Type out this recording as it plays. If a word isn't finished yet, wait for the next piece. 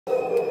Yeah,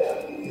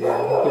 he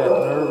got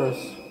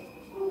nervous.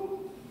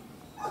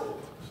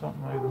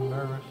 Something made him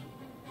nervous.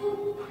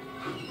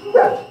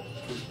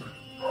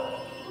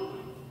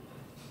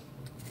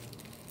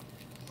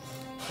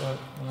 But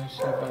let me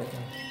see if I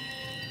can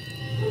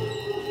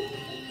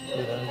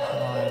get out his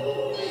mind.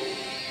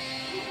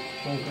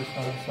 Focus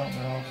on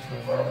something else for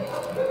a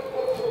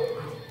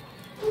minute.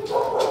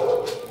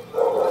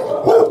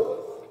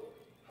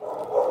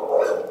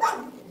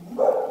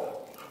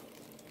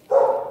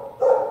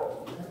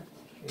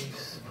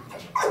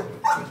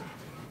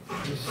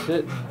 He's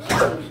sitting and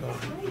stuff, so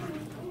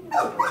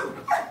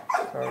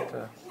it's hard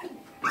to.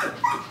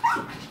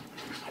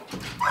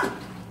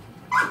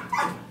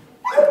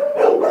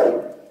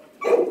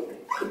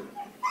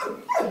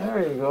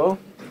 There you go.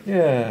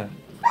 Yeah.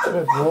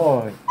 Good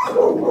boy.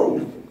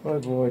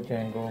 Good boy,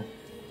 Django.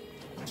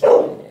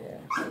 Yeah.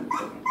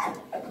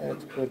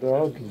 That's a good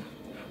doggy.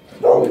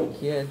 Good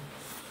kid.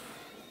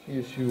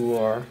 Yes, you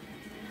are.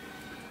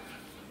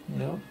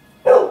 Yep.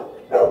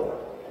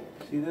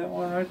 See that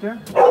one right there?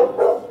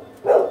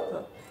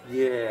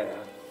 Yeah.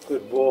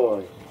 Good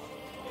boy.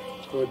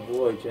 Good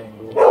boy,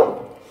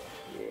 Django.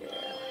 Yeah.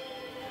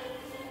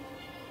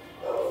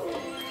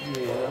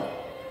 Yeah.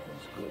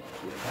 That's good.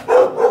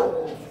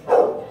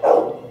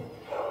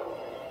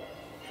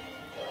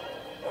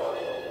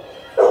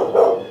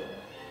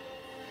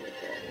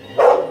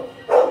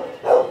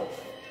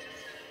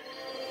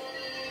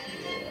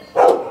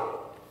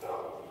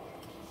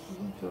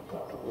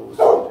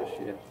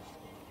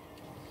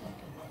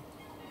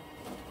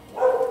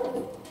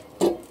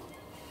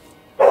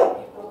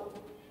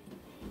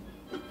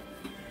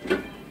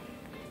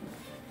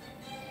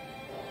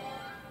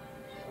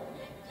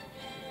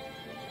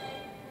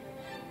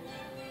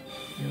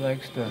 He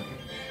likes to,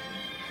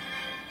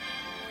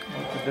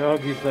 what the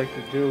doggies like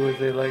to do is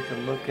they like to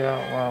look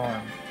out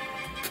while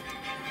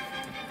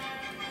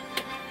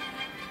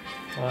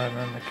I'm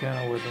in the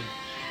kennel with them.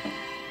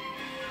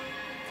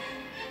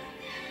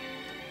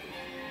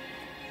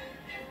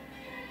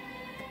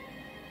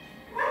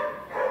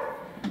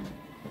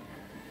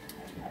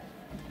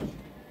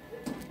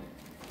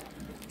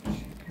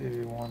 Give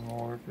you one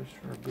more just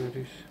for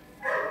goodies.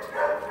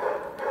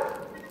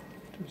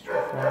 Just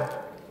for fun.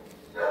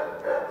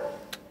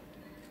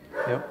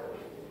 Yep.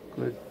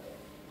 Good.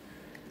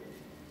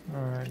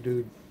 Alright,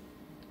 dude.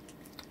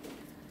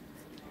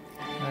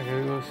 I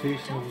gotta go see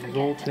some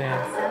Zoltan.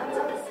 Sounds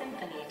of the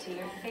symphony to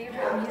your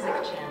favorite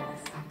music channels.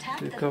 Tap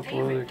See a the couple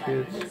favorite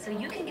other kids. button so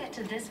you can get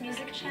to this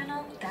music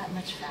channel that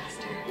much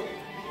faster.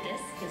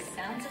 This is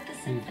Sounds of the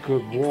He's Symphony. a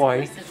good boy.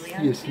 Exclusively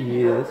on Yes,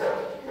 he is.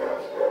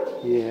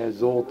 Yeah,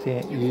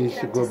 Zoltan is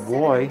a good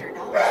boy.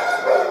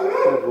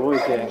 Good boy,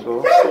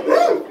 Django.